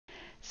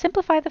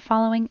Simplify the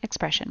following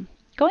expression.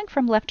 Going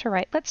from left to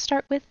right, let's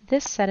start with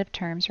this set of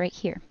terms right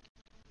here.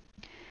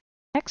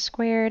 X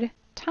squared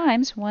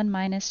times 1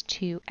 minus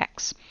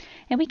 2x.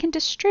 And we can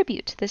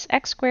distribute this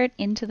x squared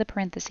into the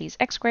parentheses.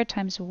 X squared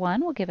times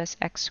 1 will give us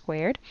x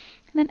squared,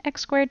 and then x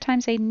squared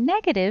times a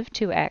negative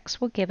 2x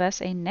will give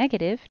us a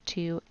negative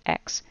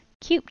 2x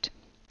cubed.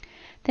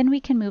 Then we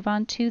can move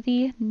on to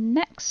the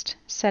next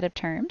set of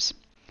terms.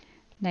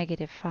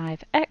 Negative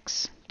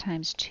 5x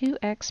times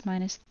 2x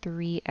minus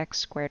 3x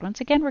squared.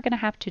 Once again, we're going to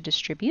have to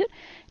distribute.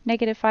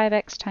 Negative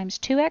 5x times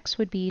 2x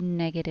would be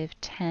negative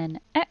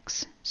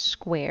 10x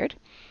squared.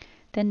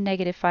 Then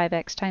negative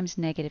 5x times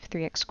negative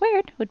 3x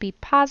squared would be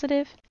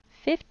positive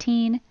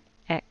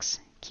 15x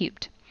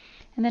cubed.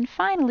 And then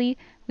finally,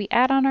 we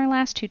add on our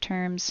last two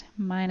terms,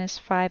 minus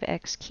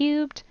 5x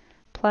cubed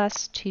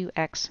plus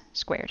 2x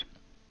squared.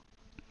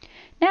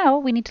 Now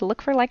we need to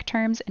look for like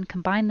terms and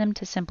combine them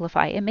to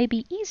simplify. It may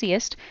be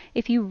easiest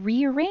if you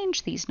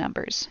rearrange these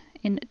numbers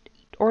in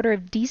order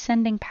of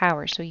descending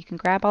power. So you can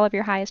grab all of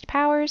your highest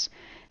powers,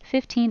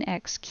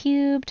 15x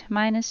cubed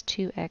minus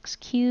 2x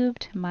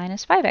cubed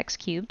minus 5x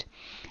cubed,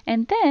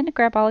 and then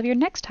grab all of your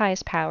next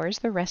highest powers,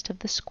 the rest of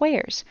the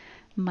squares,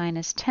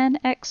 minus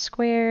 10x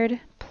squared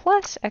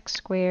plus x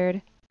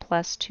squared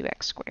plus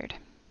 2x squared.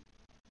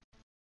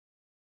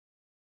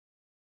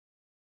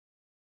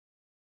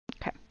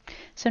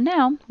 So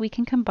now we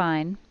can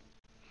combine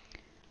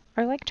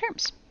our like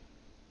terms.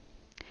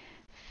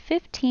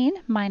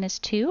 15 minus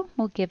 2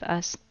 will give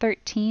us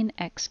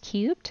 13x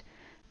cubed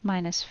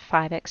minus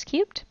 5x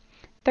cubed.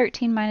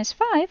 13 minus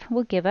 5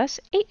 will give us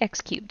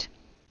 8x cubed.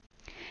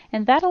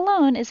 And that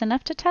alone is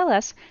enough to tell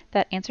us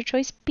that answer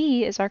choice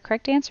B is our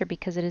correct answer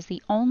because it is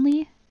the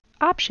only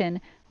option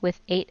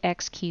with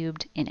 8x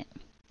cubed in it.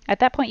 At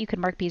that point, you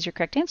can mark B as your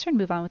correct answer and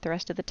move on with the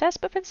rest of the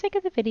test, but for the sake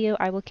of the video,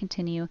 I will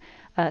continue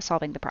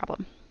solving the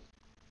problem.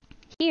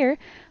 Here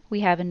we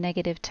have a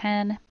negative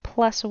 10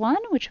 plus 1,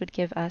 which would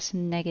give us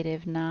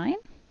negative 9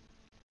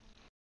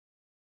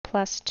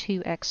 plus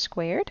 2x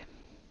squared.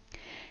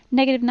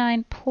 Negative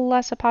 9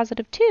 plus a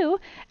positive 2,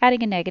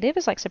 adding a negative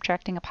is like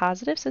subtracting a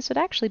positive, so this would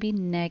actually be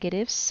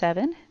negative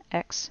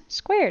 7x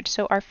squared.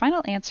 So our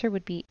final answer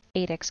would be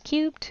 8x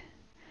cubed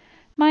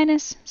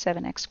minus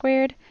 7x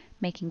squared,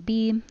 making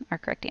B our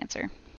correct answer.